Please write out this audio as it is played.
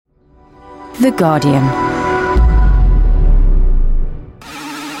The Guardian.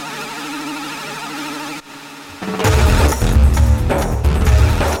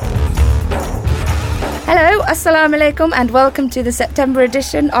 Hello, assalamu alaikum, and welcome to the September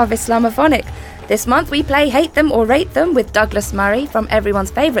edition of Islamophonic. This month we play Hate Them or Rate Them with Douglas Murray from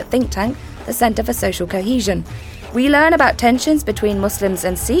everyone's favourite think tank, the Centre for Social Cohesion. We learn about tensions between Muslims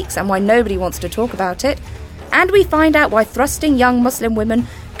and Sikhs and why nobody wants to talk about it. And we find out why thrusting young Muslim women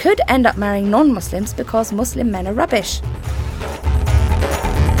could end up marrying non-Muslims because Muslim men are rubbish.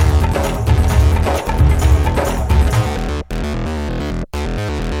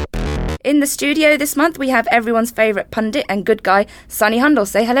 In the studio this month we have everyone's favourite pundit and good guy, Sunny Hundle.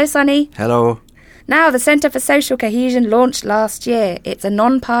 Say hello, Sunny. Hello. Now, the Centre for Social Cohesion launched last year. It's a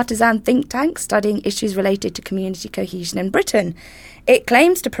non-partisan think tank studying issues related to community cohesion in Britain. It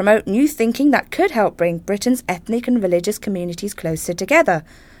claims to promote new thinking that could help bring Britain's ethnic and religious communities closer together.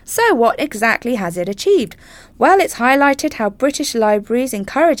 So what exactly has it achieved? Well, it's highlighted how British libraries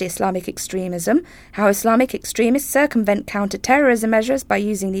encourage Islamic extremism, how Islamic extremists circumvent counter-terrorism measures by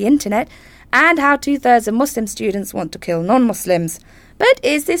using the internet, and how 2/3 of Muslim students want to kill non-Muslims. But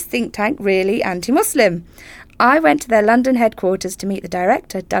is this think tank really anti-Muslim? I went to their London headquarters to meet the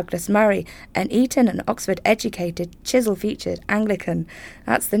director, Douglas Murray, an Eton and Oxford-educated, chisel-featured Anglican.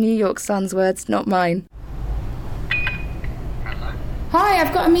 That's the New York Sun's words, not mine. Hi,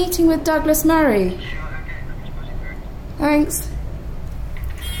 I've got a meeting with Douglas Murray. Thanks.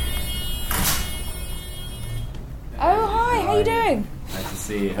 Oh, hi, how you doing? Nice to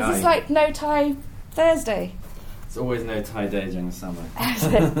see you. Is this like No Tie Thursday? It's always no tie day during the summer.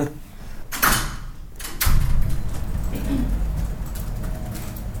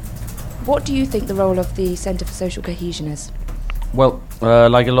 What do you think the role of the Centre for Social Cohesion is? Well,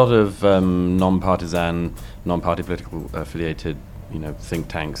 like a lot of non-partisan, non-party political affiliated, think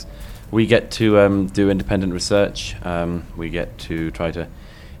tanks, we get to do independent research. We get to try to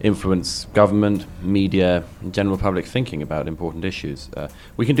influence government, media, and general public thinking about important issues.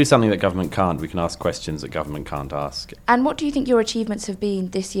 We can do something that government can't. We can ask questions that government can't ask. And what do you think your achievements have been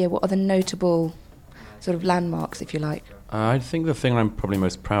this year? What are the notable sort of landmarks, if you like? I think the thing I'm probably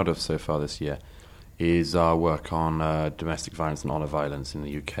most proud of so far this year is our work on domestic violence and honour violence in the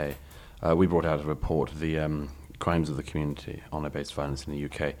UK. We brought out a report, the Crimes of the Community, Honour-Based Violence in the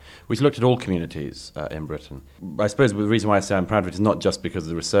UK, which looked at all communities in Britain. I suppose the reason why I say I'm proud of it is not just because of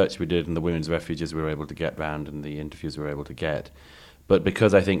the research we did and the women's refuges we were able to get round and the interviews we were able to get, but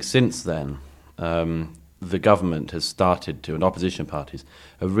because I think since then the government has started to, and opposition parties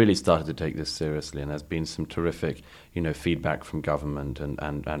have really started to take this seriously, and there's been some terrific feedback from government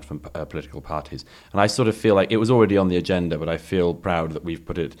and from political parties. And I sort of feel like it was already on the agenda, but I feel proud that we've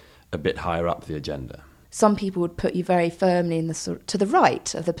put it a bit higher up the agenda. Some people would put you very firmly in to the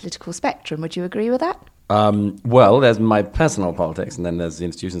right of the political spectrum. Would you agree with that? Well, there's my personal politics, and then there's the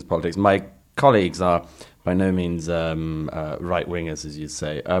institution's politics. My colleagues are by no means right-wingers, as you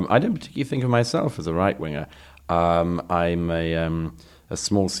say. I don't particularly think of myself as a right-winger. I'm a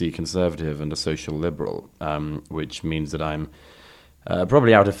small C conservative and a social liberal, which means that I'm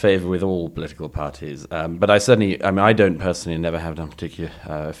probably out of favour with all political parties. But I certainly, I don't personally, never have done particularly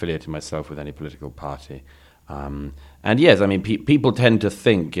affiliated myself with any political party. And yes, people tend to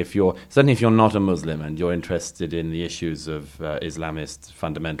think certainly if you're not a Muslim and you're interested in the issues of Islamist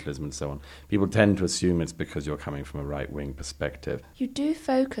fundamentalism and so on, people tend to assume it's because you're coming from a right-wing perspective. You do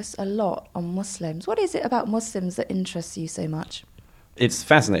focus a lot on Muslims. What is it about Muslims that interests you so much? It's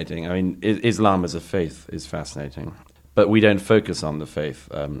fascinating. Islam as a faith is fascinating. But we don't focus on the faith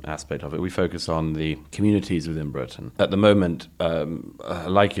aspect of it. We focus on the communities within Britain. At the moment,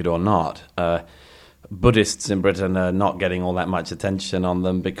 like it or not, Buddhists in Britain are not getting all that much attention on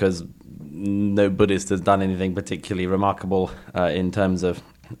them because no Buddhist has done anything particularly remarkable in terms of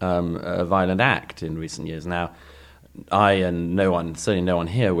a violent act in recent years. Now, I and certainly no one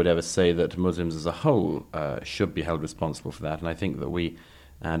here would ever say that Muslims as a whole should be held responsible for that. And I think that we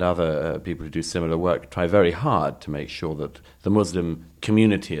and other people who do similar work try very hard to make sure that the Muslim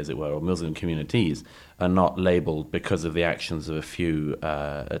community, as it were, or Muslim communities, are not labelled because of the actions of a few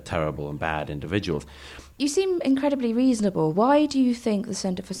terrible and bad individuals. You seem incredibly reasonable. Why do you think the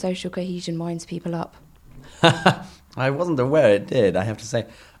Centre for Social Cohesion winds people up? I wasn't aware it did, I have to say.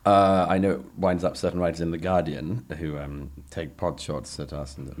 I know it winds up certain writers in The Guardian who take pod shots at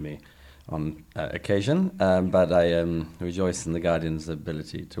us and at me on occasion, but I rejoice in The Guardian's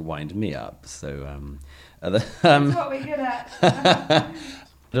ability to wind me up. So that's what we're good at.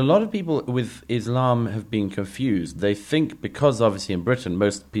 A lot of people with Islam have been confused. They think, because obviously in Britain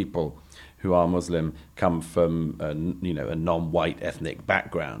most people who are Muslim come from a non-white ethnic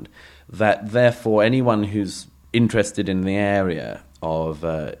background, that therefore anyone who's interested in the area of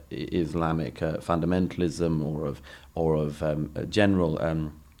Islamic fundamentalism or of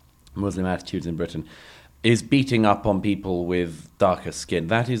general Muslim attitudes in Britain is beating up on people with darker skin.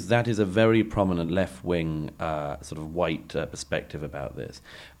 That is a very prominent left-wing sort of white perspective about this.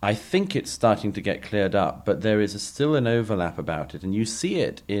 I think it's starting to get cleared up, but there is still an overlap about it, and you see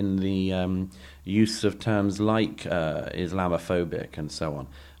it in the use of terms like Islamophobic and so on,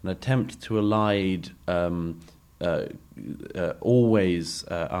 an attempt to elide always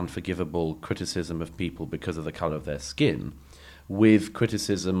unforgivable criticism of people because of the colour of their skin with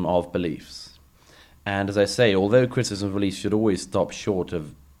criticism of beliefs. And as I say, although criticism of beliefs should always stop short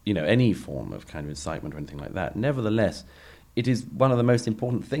of any form of kind of incitement or anything like that, nevertheless, it is one of the most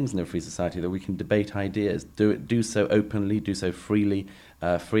important things in a free society that we can debate ideas, do so openly, do so freely.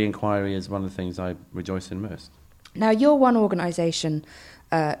 Free inquiry is one of the things I rejoice in most. Now, you're one organisation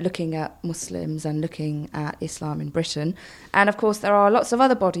looking at Muslims and looking at Islam in Britain. And, of course, there are lots of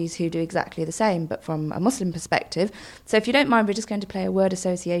other bodies who do exactly the same, but from a Muslim perspective. So if you don't mind, we're just going to play a word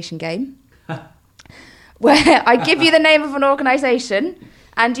association game where I give you the name of an organisation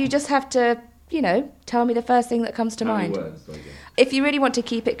and you just have to, tell me the first thing that comes to mind. How many words do I get? If you really want to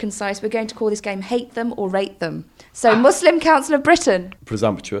keep it concise, we're going to call this game Hate Them or Rate Them. So Muslim Council of Britain.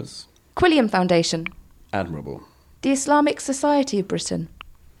 Presumptuous. Quilliam Foundation. Admirable. The Islamic Society of Britain.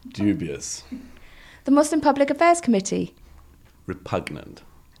 Dubious. The Muslim Public Affairs Committee. Repugnant.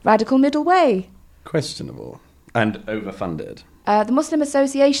 Radical Middle Way. Questionable. And overfunded. The Muslim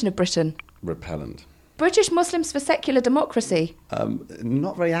Association of Britain. Repellent. British Muslims for Secular Democracy.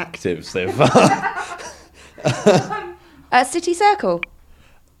 Not very active so far. City Circle.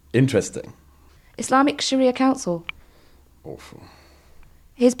 Interesting. Islamic Sharia Council. Awful.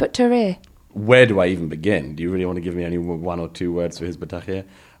 Hizb ut-Tahrir. Where do I even begin? Do you really want to give me only one or two words for Hizb ut-Tahrir?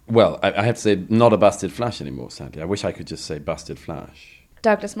 Well, I have to say, not a busted flash anymore, sadly. I wish I could just say busted flash.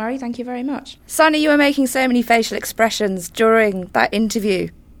 Douglas Murray, thank you very much. Sonny, you were making so many facial expressions during that interview.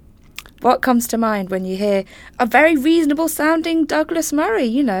 What comes to mind when you hear a very reasonable-sounding Douglas Murray,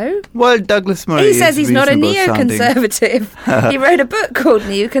 Well, Douglas Murray He says he's not a reasonable-sounding. neoconservative. He wrote a book called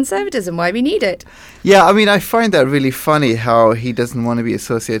Neoconservatism, Why We Need It. Yeah, I mean, I find that really funny how he doesn't want to be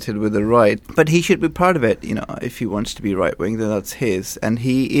associated with the right. But he should be proud of it, If he wants to be right-wing, then that's his. And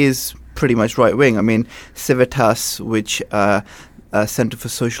he is pretty much right-wing. I mean, Civitas, which Centre for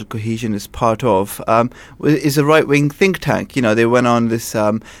Social Cohesion is part of, is a right-wing think tank. They went on this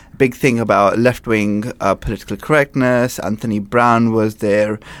big thing about left-wing political correctness. Anthony Brown was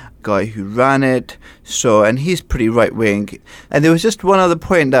their guy who ran it. And he's pretty right-wing. And there was just one other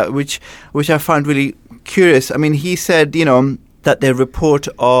point which I found really curious. I mean, he said, that their report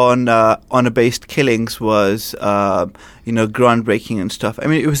on honor-based killings was, groundbreaking and stuff. I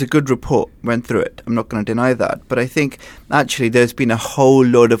mean, it was a good report, went through it. I'm not going to deny that. But I think, actually, there's been a whole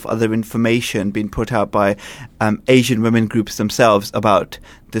load of other information being put out by Asian women groups themselves about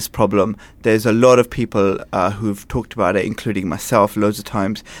this problem. There's a lot of people who've talked about it, including myself, loads of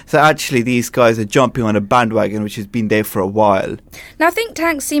times. So actually, these guys are jumping on a bandwagon which has been there for a while. Now, think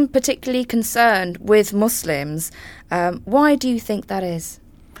tanks seem particularly concerned with Muslims. Why do you think that is?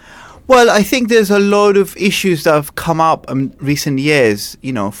 Well, I think there's a lot of issues that have come up in recent years.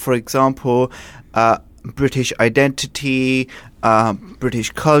 For example, British identity, British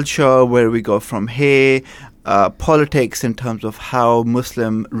culture, where we go from here, politics in terms of how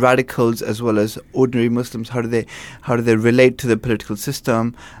Muslim radicals as well as ordinary Muslims, how do they relate to the political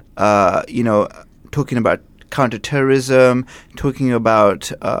system? Talking about counterterrorism, talking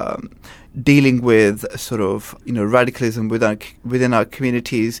about dealing with sort of radicalism within our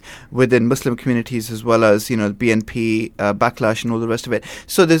communities, within Muslim communities, as well as BNP backlash and all the rest of it.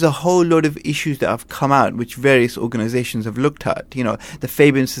 So there's a whole lot of issues that have come out which various organisations have looked at. The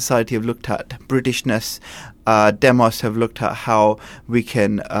Fabian Society have looked at Britishness. Demos have looked at how we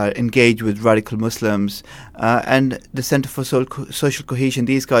can engage with radical Muslims, and the Centre for Social Cohesion.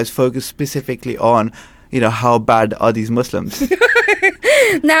 These guys focus specifically on how bad are these Muslims.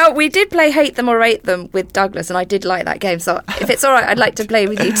 Now, we did play Hate Them or Rate Them with Douglas, and I did like that game. So if it's all right, I'd like to play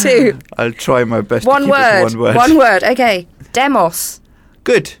with you too. I'll try my best One to keep it word. to one word. One word. Okay. Demos.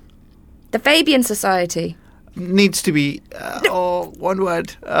 Good. The Fabian Society. Needs to be one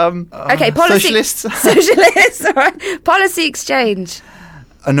word. Okay, policy. Socialists. Socialists. All right. Policy Exchange.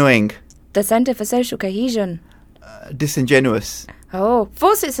 Annoying. The Centre for Social Cohesion. Disingenuous. Oh,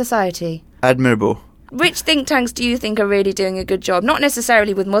 Fawcett Society. Admirable. Which think tanks do you think are really doing a good job? Not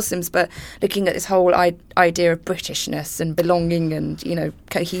necessarily with Muslims, but looking at this whole idea of Britishness and belonging and,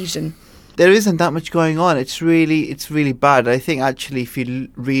 cohesion. there isn't that much going on. It's really bad. I think actually if you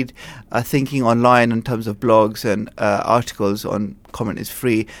read thinking online in terms of blogs and articles on Comment is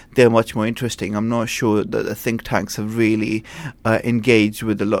Free, they're much more interesting. I'm not sure that the think tanks have really engaged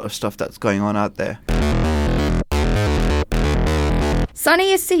with a lot of stuff that's going on out there.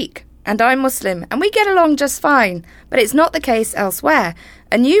 Sunny is Sikh and I'm Muslim, and we get along just fine, but it's not the case elsewhere.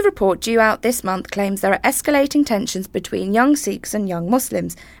 A new report due out this month claims there are escalating tensions between young Sikhs and young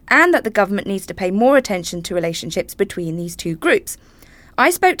Muslims, and that the government needs to pay more attention to relationships between these two groups.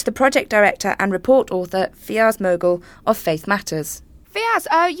 I spoke to the project director and report author Fiaz Moghul of Faith Matters. Fiaz,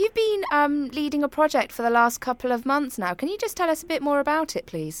 you've been leading a project for the last couple of months now. Can you just tell us a bit more about it,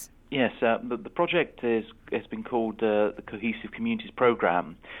 please? Yes, the project has been called the Cohesive Communities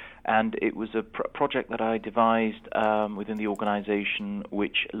Programme. And it was a project that I devised within the organisation,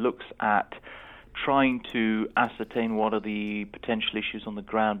 which looks at trying to ascertain what are the potential issues on the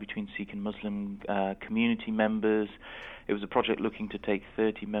ground between Sikh and Muslim community members. It was a project looking to take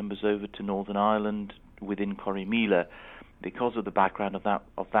 30 members over to Northern Ireland within Corrymeela. Because of the background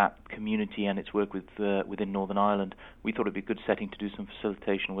of that community and its work within Northern Ireland, we thought it'd be a good setting to do some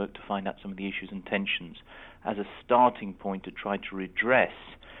facilitation work to find out some of the issues and tensions as a starting point to try to redress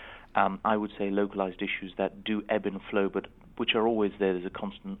I would say localized issues that do ebb and flow, but which are always there. There's a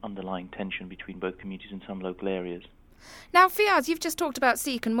constant underlying tension between both communities in some local areas. Now, Fiaz, you've just talked about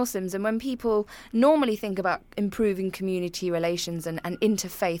Sikh and Muslims, and when people normally think about improving community relations and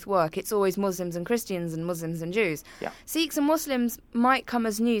interfaith work, it's always Muslims and Christians and Muslims and Jews. Yeah. Sikhs and Muslims might come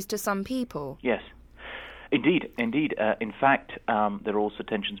as news to some people. Yes. Indeed. In fact, there are also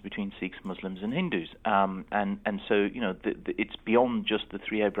tensions between Sikhs, Muslims, and Hindus, and so it's beyond just the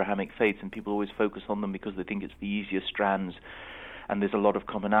three Abrahamic faiths, and people always focus on them because they think it's the easiest strands, and there's a lot of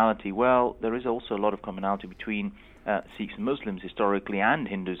commonality. Well, there is also a lot of commonality between Sikhs and Muslims historically, and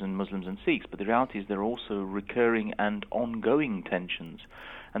Hindus and Muslims and Sikhs. But the reality is there are also recurring and ongoing tensions,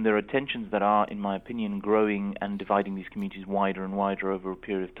 and there are tensions that are, in my opinion, growing and dividing these communities wider and wider over a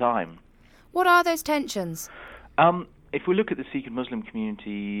period of time. What are those tensions? If we look at the Sikh and Muslim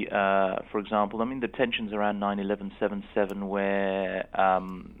community, for example, the tensions around 9/11/7/7, where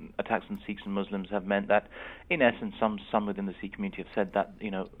attacks on Sikhs and Muslims have meant that, in essence, some within the Sikh community have said that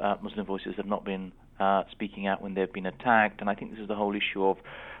Muslim voices have not been speaking out when they've been attacked, and I think this is the whole issue of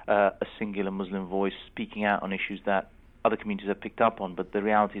a singular Muslim voice speaking out on issues that other communities have picked up on. But the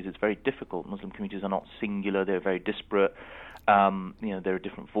reality is it's very difficult. Muslim communities are not singular; they're very disparate. There are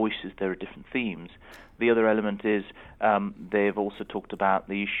different voices, there are different themes. The other element is they've also talked about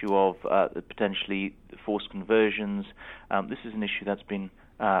the issue of potentially forced conversions. This is an issue that's been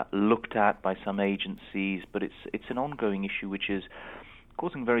looked at by some agencies, but it's an ongoing issue which is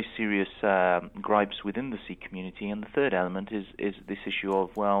causing very serious gripes within the Sikh community. And the third element is this issue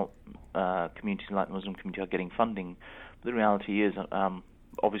of, communities like the Muslim community are getting funding. But the reality is,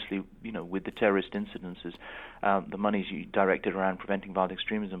 obviously, with the terrorist incidences, the money is directed around preventing violent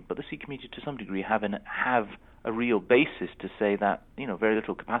extremism. But the Sikh community, to some degree, have a real basis to say that very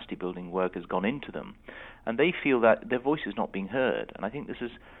little capacity building work has gone into them, and they feel that their voice is not being heard. And I think this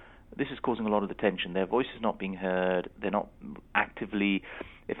is causing a lot of the tension. Their voice is not being heard. They're not actively,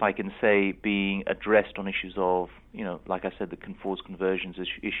 if I can say, being addressed on issues of, like I said, the forced conversions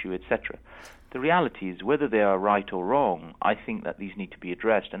issue, etc. The reality is, whether they are right or wrong, I think that these need to be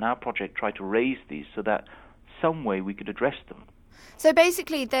addressed. And our project tried to raise these so that some way we could address them. So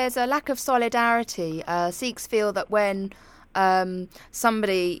basically, there's a lack of solidarity. Sikhs feel that when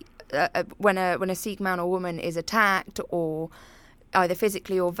somebody, when a Sikh man or woman is attacked, or either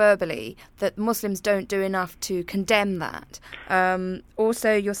physically or verbally, that Muslims don't do enough to condemn that.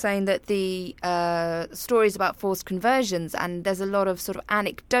 Also, you're saying that the stories about forced conversions, and there's a lot of sort of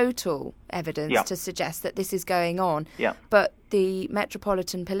anecdotal evidence to suggest that this is going on. Yeah. But the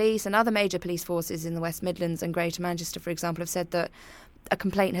Metropolitan Police and other major police forces in the West Midlands and Greater Manchester, for example, have said that a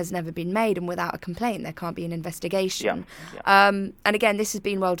complaint has never been made, and without a complaint there can't be an investigation. And again, this has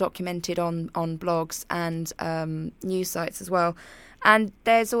been well documented on blogs and news sites as well. And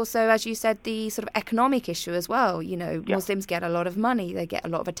there's also, as you said, the sort of economic issue as well. Muslims get a lot of money, they get a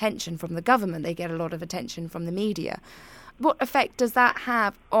lot of attention from the government, they get a lot of attention from the media. What effect does that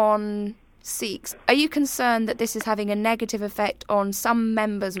have on Sikhs? Are you concerned that this is having a negative effect on some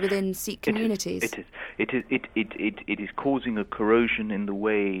members within Sikh communities? It is causing a corrosion in the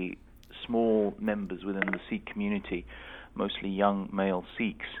way small members within the Sikh community, mostly young male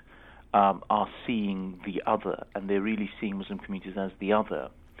Sikhs, are seeing the other, and they're really seeing Muslim communities as the other.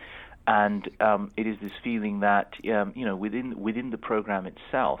 And it is this feeling that within the program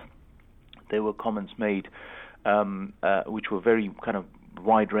itself, there were comments made which were very kind of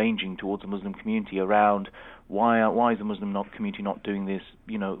wide-ranging towards the Muslim community around why is the Muslim community not doing this?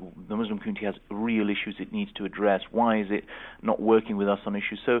 You know, the Muslim community has real issues it needs to address. Why is it not working with us on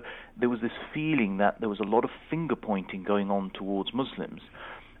issues? So there was this feeling that there was a lot of finger-pointing going on towards Muslims.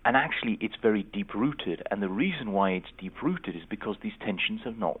 And actually, it's very deep-rooted. And the reason why it's deep-rooted is because these tensions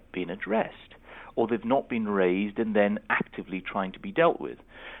have not been addressed, or they've not been raised and then actively trying to be dealt with.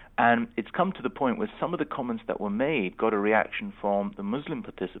 And it's come to the point where some of the comments that were made got a reaction from the Muslim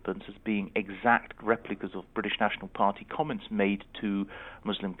participants as being exact replicas of British National Party comments made to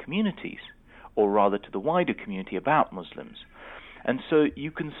Muslim communities, or rather to the wider community about Muslims. And so you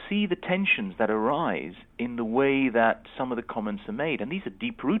can see the tensions that arise in the way that some of the comments are made. And these are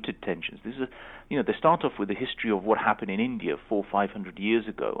deep-rooted tensions. They start off with the history of what happened in India 400-500 years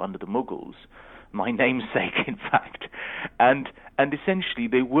ago under the Mughals, my namesake, in fact. And essentially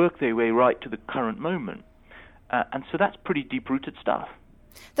they work their way right to the current moment. And so that's pretty deep-rooted stuff.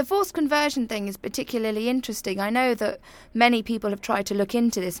 The forced conversion thing is particularly interesting. I know that many people have tried to look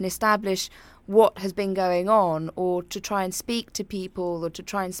into this and establish what has been going on, or to try and speak to people, or to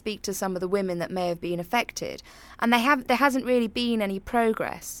try and speak to some of the women that may have been affected. And there hasn't really been any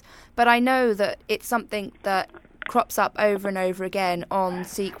progress. But I know that it's something that crops up over and over again on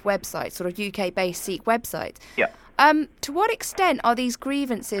Sikh websites, sort of UK-based Sikh websites. Yeah. To what extent are these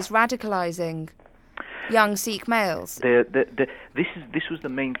grievances radicalising young Sikh males? This was the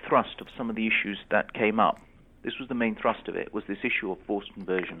main thrust of some of the issues that came up. This was the main thrust of it, was this issue of forced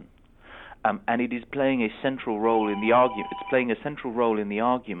conversion. And it is playing a central role in the argument. It's playing a central role in the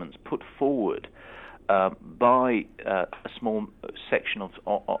arguments put forward by a small section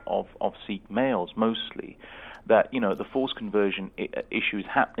of Sikh males, mostly, that the forced conversion issue is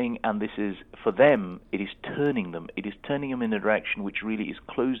happening, and this is, for them, it is turning them. It is turning them in a direction which really is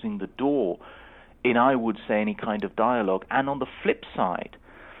closing the door in, I would say, any kind of dialogue. And on the flip side,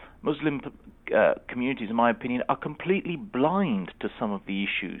 Muslim communities, in my opinion, are completely blind to some of the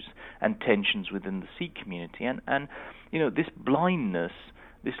issues and tensions within the Sikh community. And this blindness,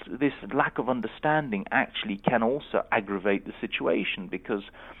 this lack of understanding actually can also aggravate the situation, because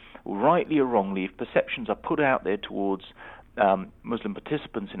rightly or wrongly, if perceptions are put out there towards Muslim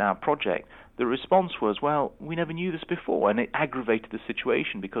participants in our project, the response was, well, we never knew this before, and it aggravated the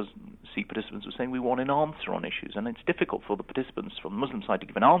situation because Sikh participants were saying we want an answer on issues, and it's difficult for the participants from the Muslim side to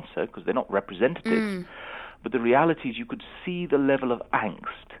give an answer because they're not representatives. But the reality is you could see the level of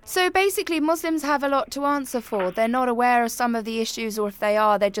angst. So basically Muslims have a lot to answer for. They're not aware of some of the issues, or if they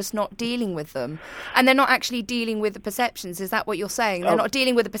are, they're just not dealing with them. And they're not actually dealing with the perceptions. Is that what you're saying? They're not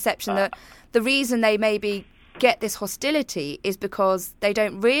dealing with the perception that the reason they maybe get this hostility is because they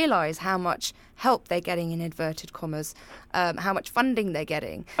don't realise how much help they're getting, in inverted commas, how much funding they're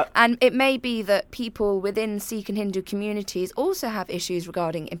getting. And it may be that people within Sikh and Hindu communities also have issues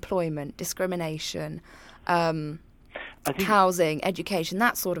regarding employment, discrimination, housing, education,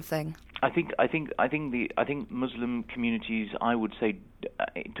 that sort of thing. I think Muslim communities, I would say,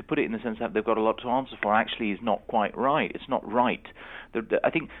 to put it in the sense that they've got a lot to answer for, actually is not quite right. It's not right. I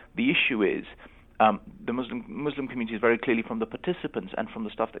think the issue is the Muslim community is very clearly, from the participants and from the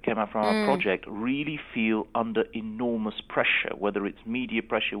stuff that came out from our project, really feel under enormous pressure, whether it's media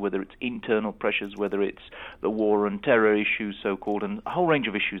pressure, whether it's internal pressures, whether it's the war and terror issues, so-called, and a whole range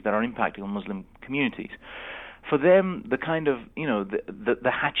of issues that are impacting on Muslim communities. For them, the kind of,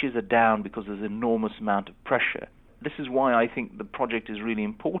 the hatches are down because there's an enormous amount of pressure. This is why I think the project is really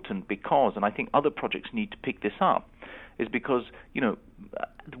important, because, and I think other projects need to pick this up, is because,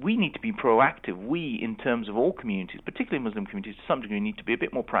 we need to be proactive. We, in terms of all communities, particularly Muslim communities, to some degree, need to be a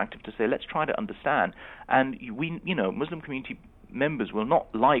bit more proactive to say, let's try to understand. And Muslim community members will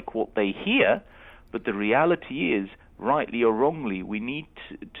not like what they hear, but the reality is, rightly or wrongly, we need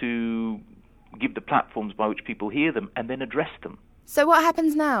to give the platforms by which people hear them and then address them. So what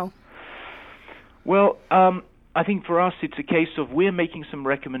happens now? Well, I think for us it's a case of we're making some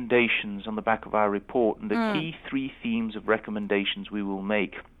recommendations on the back of our report, and the key 3 themes of recommendations we will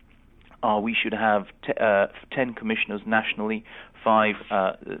make are we should have 10 commissioners nationally, 5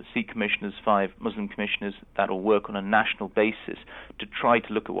 Sikh commissioners, 5 Muslim commissioners that will work on a national basis to try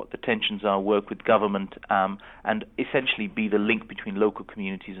to look at what the tensions are, work with government, and essentially be the link between local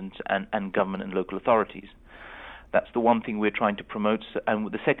communities and government and local authorities. That's the one thing we're trying to promote.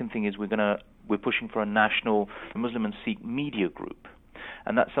 And the second thing is we're pushing for a national Muslim and Sikh media group.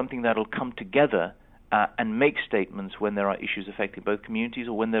 And that's something that'll come together and make statements when there are issues affecting both communities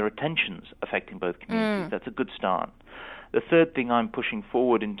or when there are tensions affecting both communities. That's a good start. The third thing I'm pushing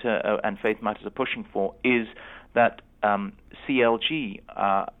forward and Faith Matters are pushing for is that CLG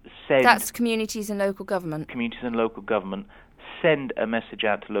said... That's Communities and Local Government. Communities and Local Government send a message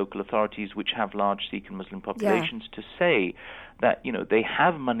out to local authorities which have large Sikh and Muslim populations to say that, they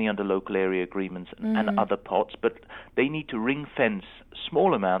have money under local area agreements and other pots, but they need to ring-fence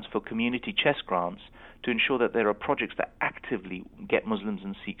small amounts for community chest grants to ensure that there are projects that actively get Muslims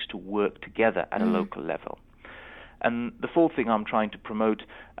and Sikhs to work together at a local level. And the fourth thing I'm trying to promote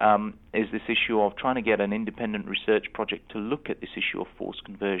is this issue of trying to get an independent research project to look at this issue of forced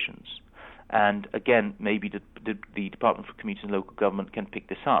conversions. And again, maybe the Department for Community and Local Government can pick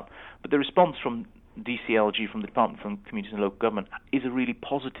this up. But the response from DCLG, from the Department for Community and Local Government, is a really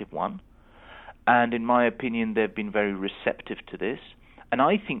positive one. And in my opinion, they've been very receptive to this. And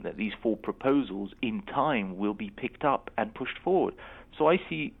I think that these 4 proposals in time will be picked up and pushed forward. So I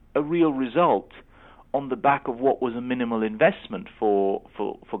see a real result on the back of what was a minimal investment for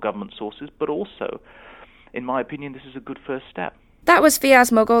government sources, but also, in my opinion, this is a good first step. That was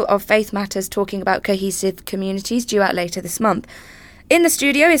Fiaz Mughal of Faith Matters talking about cohesive communities, due out later this month. In the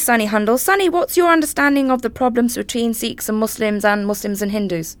studio is Sunny Hundal. Sunny, what's your understanding of the problems between Sikhs and Muslims and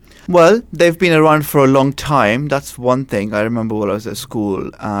Hindus? Well, they've been around for a long time. That's one thing. I remember when I was at school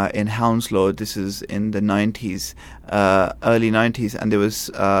in Hounslow, this is in the 90s, early 90s, and there was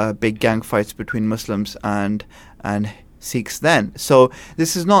big gang fights between Muslims and Sikhs then. So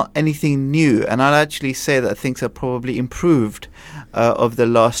this is not anything new, and I'll actually say that things have probably improved over the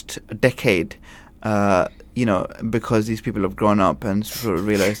last decade. Because these people have grown up and sort of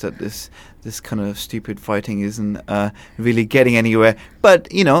realized that this kind of stupid fighting isn't really getting anywhere. But,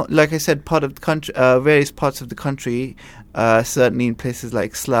 like I said, part of the country, various parts of the country, certainly in places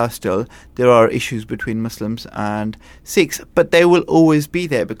like Slough still, there are issues between Muslims and Sikhs. But they will always be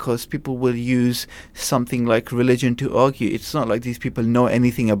there because people will use something like religion to argue. It's not like these people know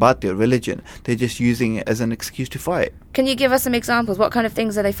anything about their religion. They're just using it as an excuse to fight. Can you give us some examples? What kind of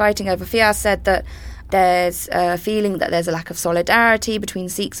things are they fighting over? Fiaz said that there's a feeling that there's a lack of solidarity between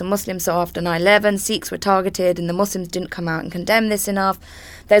Sikhs and Muslims. So after 9/11, Sikhs were targeted and the Muslims didn't come out and condemn this enough.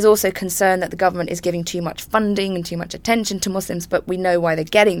 There's also concern that the government is giving too much funding and too much attention to Muslims, but we know why they're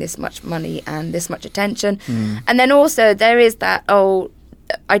getting this much money and this much attention. And then also there is that,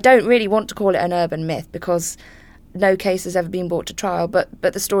 I don't really want to call it an urban myth because no case has ever been brought to trial, but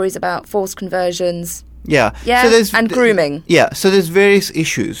the stories about forced conversions... Yeah. So and grooming. Yeah, so there's various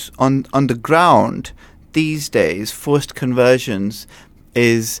issues. On the ground these days, forced conversions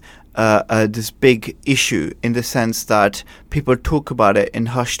is this big issue in the sense that people talk about it in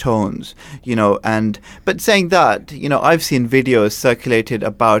hushed tones, but saying that, I've seen videos circulated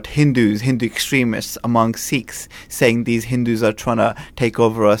about Hindu extremists among Sikhs saying these Hindus are trying to take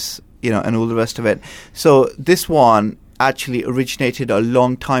over us, and all the rest of it. So this one actually originated a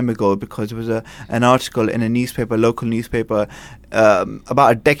long time ago because there was an article in a local newspaper,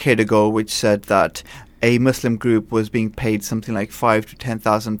 about a decade ago, which said that a Muslim group was being paid something like £5,000 to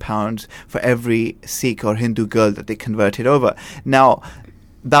 £10,000 for every Sikh or Hindu girl that they converted over. Now,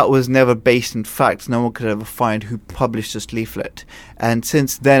 that was never based in facts. No one could ever find who published this leaflet. And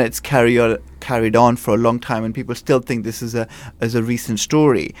since then, it's carried on for a long time, and people still think this is a recent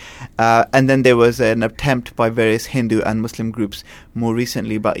story. And then there was an attempt by various Hindu and Muslim groups more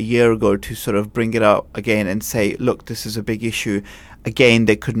recently, about a year ago, to sort of bring it out again and say, look, this is a big issue. Again,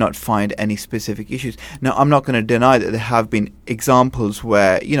 they could not find any specific issues. Now, I'm not going to deny that there have been examples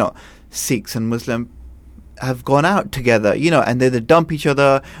where, Sikhs and Muslim have gone out together, and they either dump each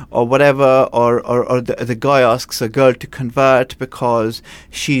other or whatever, or the guy asks a girl to convert because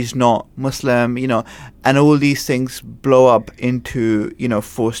she's not Muslim, and all these things blow up into,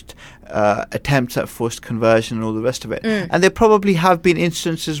 forced attempts at forced conversion and all the rest of it. And there probably have been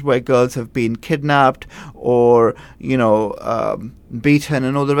instances where girls have been kidnapped or, beaten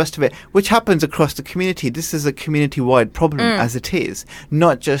and all the rest of it, which happens across the community. This is a community-wide problem as it is,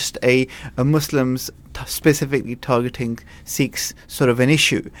 not just a Muslims specifically targeting Sikhs sort of an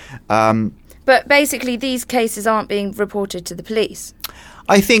issue. But basically these cases aren't being reported to the police.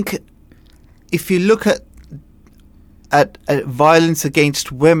 I think if you look at violence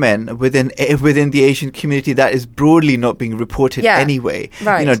against women within the Asian community, that is broadly not being reported anyway.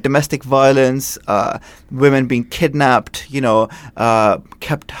 Right. Domestic violence, women being kidnapped,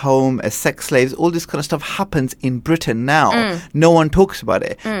 kept home as sex slaves, all this kind of stuff happens in Britain now. No one talks about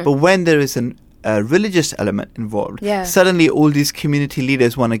it. But when there is a religious element involved, suddenly all these community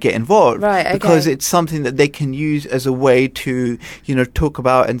leaders want to get involved, because it's something that they can use as a way to, talk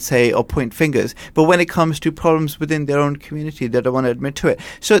about and say or point fingers. But when it comes to problems within their own community, they don't want to admit to it.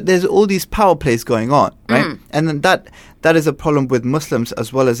 So there's all these power plays going on, right? And then that is a problem with Muslims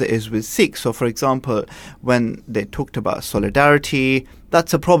as well as it is with Sikhs. So, for example, when they talked about solidarity,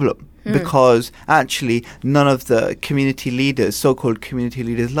 that's a problem. because actually none of the community leaders, so-called community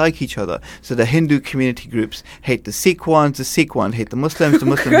leaders, like each other. So the Hindu community groups hate the Sikh ones hate the Muslims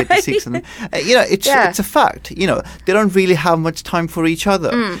hate the Sikhs. And, it's a fact. They don't really have much time for each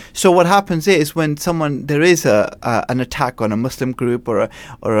other. So what happens is when there is an attack on a Muslim group or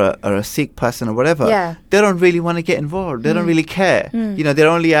a Sikh person or whatever, they don't really want to get involved. They don't really care. They're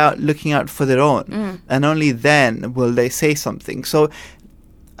only out looking out for their own, and only then will they say something. So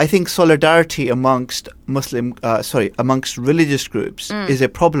I think solidarity amongst religious groups is a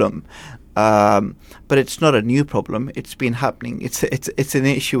problem, but it's not a new problem. It's been happening. It's an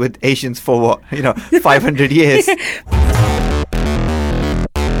issue with Asians for 500 years.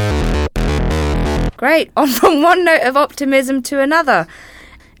 Great. On from one note of optimism to another.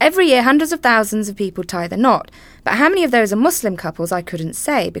 Every year, hundreds of thousands of people tie the knot. But how many of those are Muslim couples, I couldn't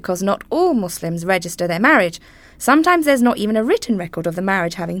say, because not all Muslims register their marriage. Sometimes there's not even a written record of the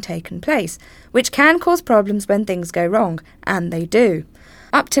marriage having taken place, which can cause problems when things go wrong, and they do.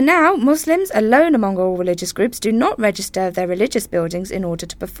 Up to now, Muslims, alone among all religious groups, do not register their religious buildings in order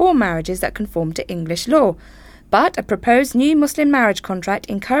to perform marriages that conform to English law. But a proposed new Muslim marriage contract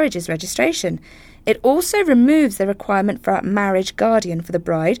encourages registration. It also removes the requirement for a marriage guardian for the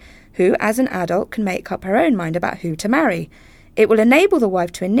bride, who, as an adult, can make up her own mind about who to marry. It will enable the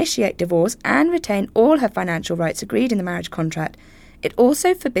wife to initiate divorce and retain all her financial rights agreed in the marriage contract. It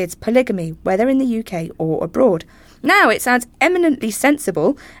also forbids polygamy, whether in the UK or abroad. Now, it sounds eminently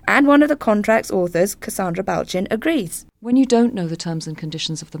sensible, and one of the contract's authors, Cassandra Balchin, agrees. When you don't know the terms and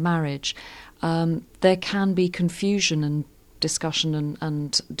conditions of the marriage, there can be confusion and discussion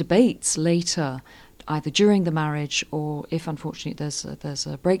and debates later, either during the marriage or if, unfortunately, there's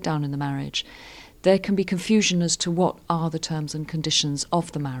a breakdown in the marriage. There can be confusion as to what are the terms and conditions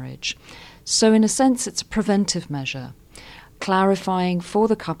of the marriage. So, in a sense, it's a preventive measure, clarifying for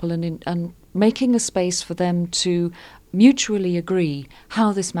the couple and making a space for them to mutually agree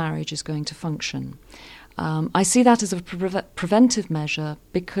how this marriage is going to function. I see that as a preventive measure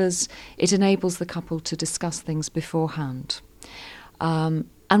because it enables the couple to discuss things beforehand.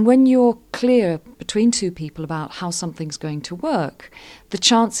 And when you're clear between two people about how something's going to work, the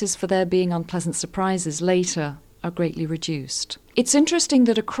chances for there being unpleasant surprises later are greatly reduced. It's interesting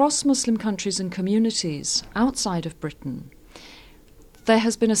that across Muslim countries and communities outside of Britain, there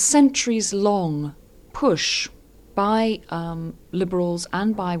has been a centuries-long push by liberals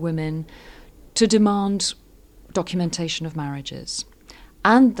and by women to demand documentation of marriages.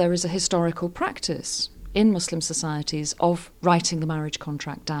 And there is a historical practice in Muslim societies of writing the marriage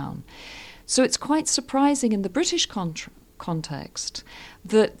contract down. So it's quite surprising in the British context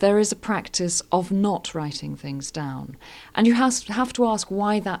that there is a practice of not writing things down. And you have to ask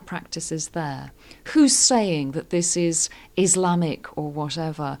why that practice is there. Who's saying that this is Islamic or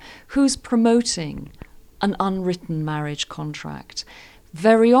whatever? Who's promoting an unwritten marriage contract?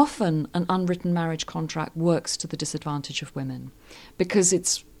 Very often, an unwritten marriage contract works to the disadvantage of women because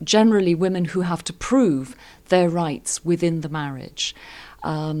it's generally women who have to prove their rights within the marriage.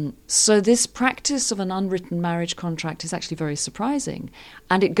 So this practice of an unwritten marriage contract is actually very surprising,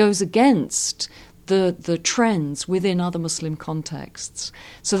 and it goes against the trends within other Muslim contexts.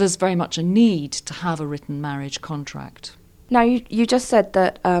 So there's very much a need to have a written marriage contract. Now, you just said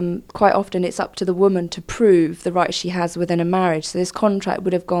that quite often it's up to the woman to prove the rights she has within a marriage, so this contract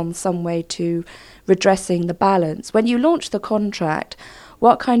would have gone some way to redressing the balance. When you launched the contract,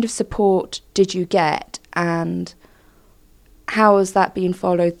 what kind of support did you get, and how has that been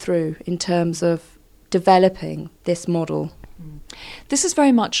followed through in terms of developing this model? This is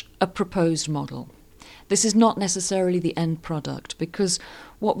very much a proposed model. This is not necessarily the end product, because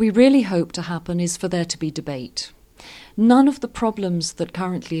what we really hope to happen is for there to be debate. None of the problems that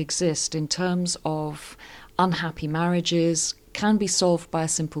currently exist in terms of unhappy marriages can be solved by a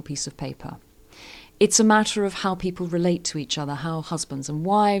simple piece of paper. It's a matter of how people relate to each other, how husbands and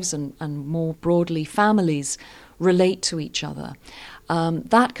wives and more broadly families relate to each other.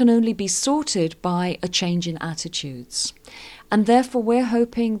 That can only be sorted by a change in attitudes. And therefore we're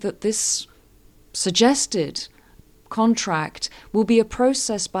hoping that this suggested contract will be a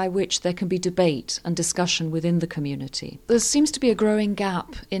process by which there can be debate and discussion within the community. There seems to be a growing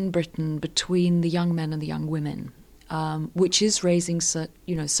gap in Britain between the young men and the young women, which is raising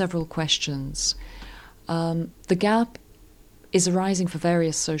several questions. The gap is arising for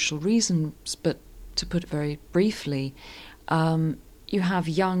various social reasons, but to put it very briefly, you have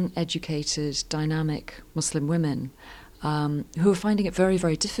young, educated, dynamic Muslim women who are finding it very,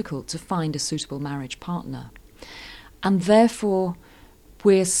 very difficult to find a suitable marriage partner. And therefore,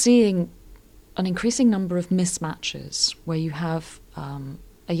 we're seeing an increasing number of mismatches where you have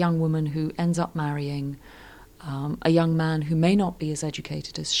a young woman who ends up marrying a young man who may not be as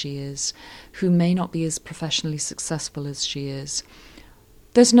educated as she is, who may not be as professionally successful as she is.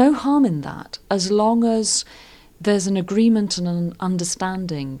 There's no harm in that, as long as there's an agreement and an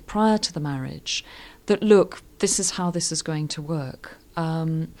understanding prior to the marriage that, look, this is how this is going to work.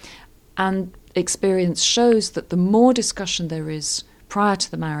 And experience shows that the more discussion there is prior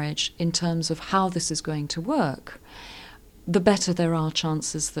to the marriage in terms of how this is going to work, the better there are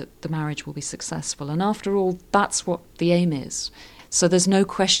chances that the marriage will be successful. And after all, that's what the aim is. So there's no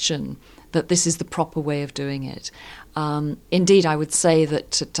question that this is the proper way of doing it. Indeed, I would say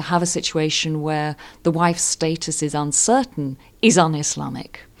that to have a situation where the wife's status is uncertain is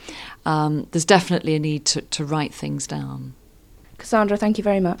un-Islamic. There's definitely a need to write things down. Cassandra, thank you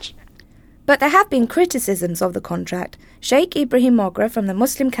very much. But there have been criticisms of the contract. Sheikh Ibrahim Mogra from the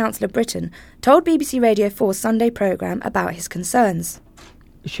Muslim Council of Britain told BBC Radio 4's Sunday programme about his concerns.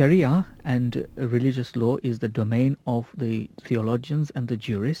 Sharia and religious law is the domain of the theologians and the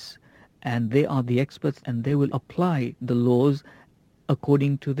jurists, and they are the experts, and they will apply the laws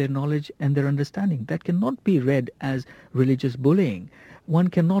according to their knowledge and their understanding. That cannot be read as religious bullying. One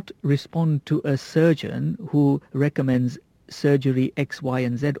cannot respond to a surgeon who recommends surgery X, Y,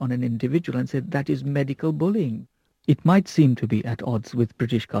 and Z on an individual and say that is medical bullying. It might seem to be at odds with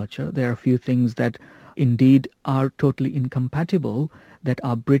British culture. There are a few things that indeed are totally incompatible that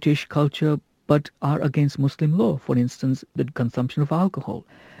are British culture but are against Muslim law. For instance, the consumption of alcohol.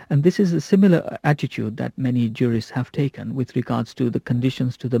 And this is a similar attitude that many jurists have taken with regards to the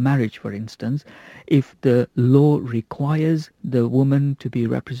conditions to the marriage, for instance. If the law requires the woman to be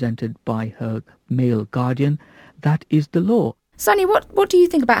represented by her male guardian, that is the law. Sunny, what do you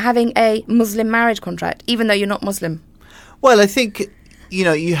think about having a Muslim marriage contract, even though you're not Muslim? Well, I think,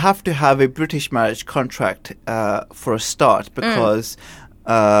 you have to have a British marriage contract for a start, because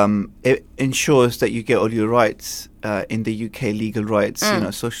it ensures that you get all your rights in the UK, legal rights,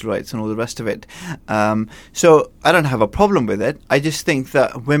 social rights and all the rest of it. So I don't have a problem with it. I just think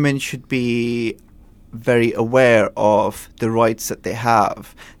that women should be very aware of the rights that they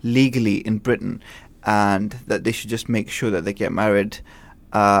have legally in Britain, and that they should just make sure that they get married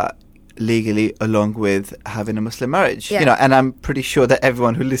legally along with having a Muslim marriage. Yeah. And I'm pretty sure that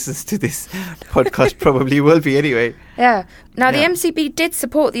everyone who listens to this podcast probably will be anyway. Yeah. Now, the MCB did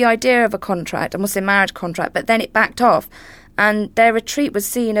support the idea of a contract, a Muslim marriage contract, but then it backed off, and their retreat was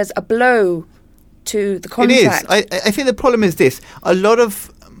seen as a blow to the contract. It is. I think the problem is this. A lot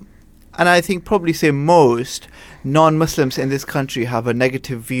of, and I think probably say most, non-Muslims in this country have a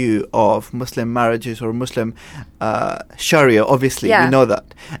negative view of Muslim marriages or Muslim Sharia, obviously, we know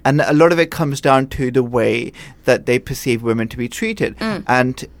that. And a lot of it comes down to the way that they perceive women to be treated.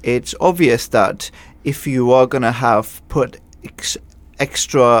 And it's obvious that if you are going to have put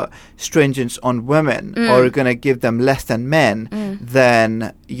extra stringence on women or you're going to give them less than men,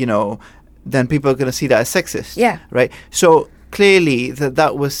 then people are going to see that as sexist. Yeah. Right? So clearly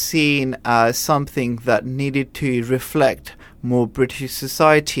that was seen as something that needed to reflect more British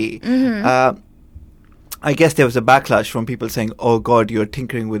society. I guess there was a backlash from people saying, "Oh God, you're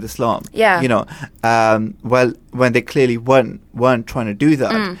tinkering with Islam." Yeah. Well, when they clearly weren't trying to do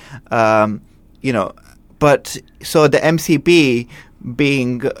that. But so the MCB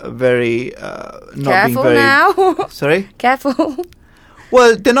being very not Careful being very now. Sorry? Careful.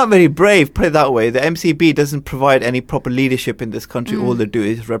 Well, they're not very brave, put it that way. The MCB doesn't provide any proper leadership in this country. All they do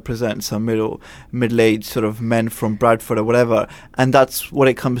is represent some middle-aged sort of men from Bradford or whatever. And that's what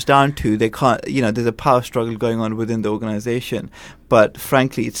it comes down to. They can't, there's a power struggle going on within the organisation. But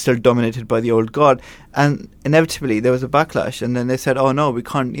frankly, it's still dominated by the old guard. And inevitably, there was a backlash. And then they said, oh no, we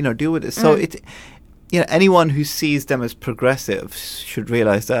can't, deal with this. So anyone who sees them as progressive should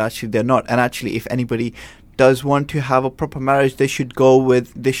realise that actually they're not. And actually, if anybody does want to have a proper marriage, they should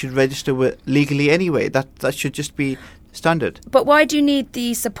register with legally anyway. That should just be standard. But why do you need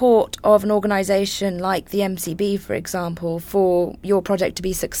the support of an organisation like the MCB, for example, for your project to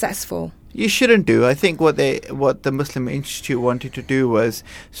be successful? You shouldn't do. I think what the Muslim Institute wanted to do was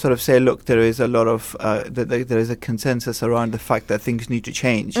sort of say, look, there is a lot of there is a consensus around the fact that things need to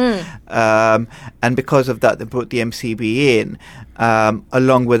change, and because of that, they brought the MCB in,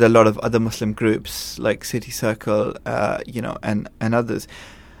 along with a lot of other Muslim groups like City Circle, and others.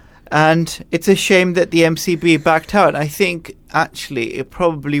 And it's a shame that the MCB backed out. I think actually it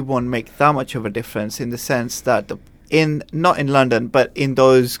probably won't make that much of a difference in the sense that not in London, but in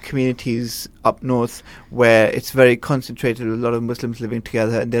those communities up north where it's very concentrated with a lot of Muslims living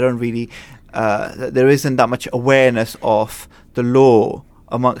together, and they don't really, there isn't that much awareness of the law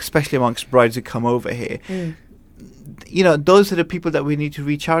especially amongst brides who come over here. those are the people that we need to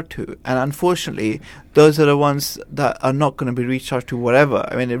reach out to. And unfortunately, those are the ones that are not going to be reached out to whatever.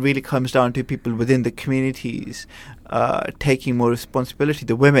 I mean, it really comes down to people within the communities taking more responsibility.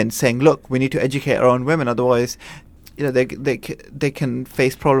 The women saying, look, we need to educate our own women, otherwise they can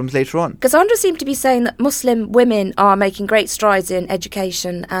face problems later on. Cassandra seemed to be saying that Muslim women are making great strides in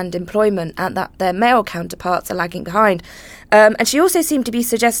education and employment, and that their male counterparts are lagging behind. And she also seemed to be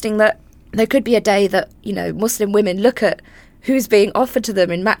suggesting that there could be a day that, Muslim women look at who's being offered to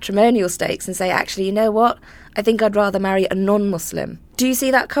them in matrimonial stakes and say, actually, you know what? I think I'd rather marry a non-Muslim. Do you see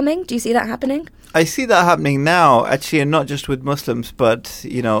that coming? Do you see that happening? I see that happening now, actually, and not just with Muslims, but,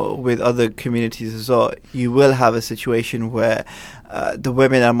 with other communities as well. You will have a situation where the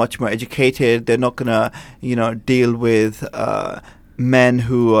women are much more educated. They're not going to, deal with men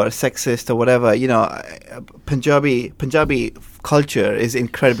who are sexist or whatever. Punjabi culture is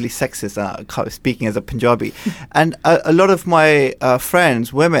incredibly sexist, speaking as a Punjabi. And a lot of my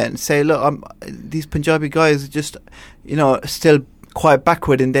friends, women, say, look, these Punjabi guys are just, still quite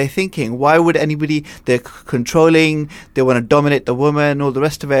backward in their thinking. Why would anybody, they're controlling, they want to dominate the woman, all the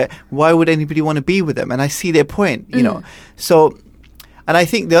rest of it. Why would anybody want to be with them? And I see their point, So, and I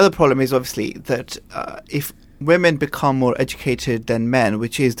think the other problem is obviously that if women become more educated than men,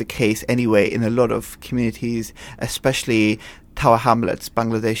 which is the case anyway in a lot of communities, especially Tower Hamlets,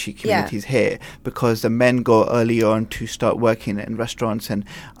 Bangladeshi communities here, because the men go early on to start working in restaurants and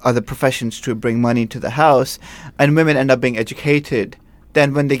other professions to bring money to the house, and women end up being educated.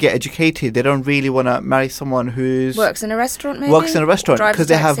 Then when they get educated, they don't really want to marry someone who's... Works in a restaurant, maybe? Works in a restaurant, because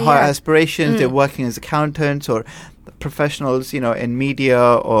they have high aspirations. They're working as accountants or professionals, in media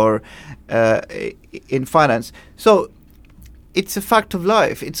or in finance. So it's a fact of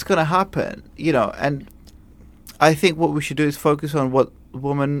life. It's going to happen, and I think what we should do is focus on what a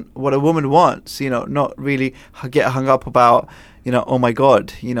woman wants, not really get hung up about, oh my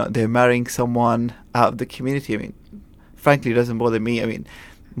God, they're marrying someone out of the community. I mean, frankly, it doesn't bother me. I mean,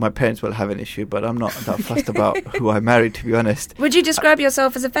 my parents will have an issue, but I'm not that fussed about who I marry, to be honest. Would you describe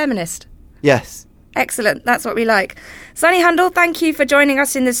yourself as a feminist? Yes. Excellent. That's what we like. Sunny Handel, thank you for joining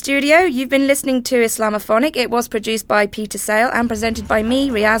us in the studio. You've been listening to Islamophonic. It was produced by Peter Sale and presented by me,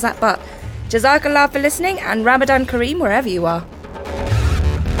 Riaz Akbar. Jazakallah for listening, and Ramadan Kareem wherever you are.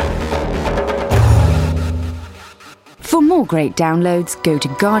 For more great downloads, go to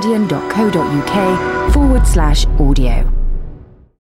guardian.co.uk/audio.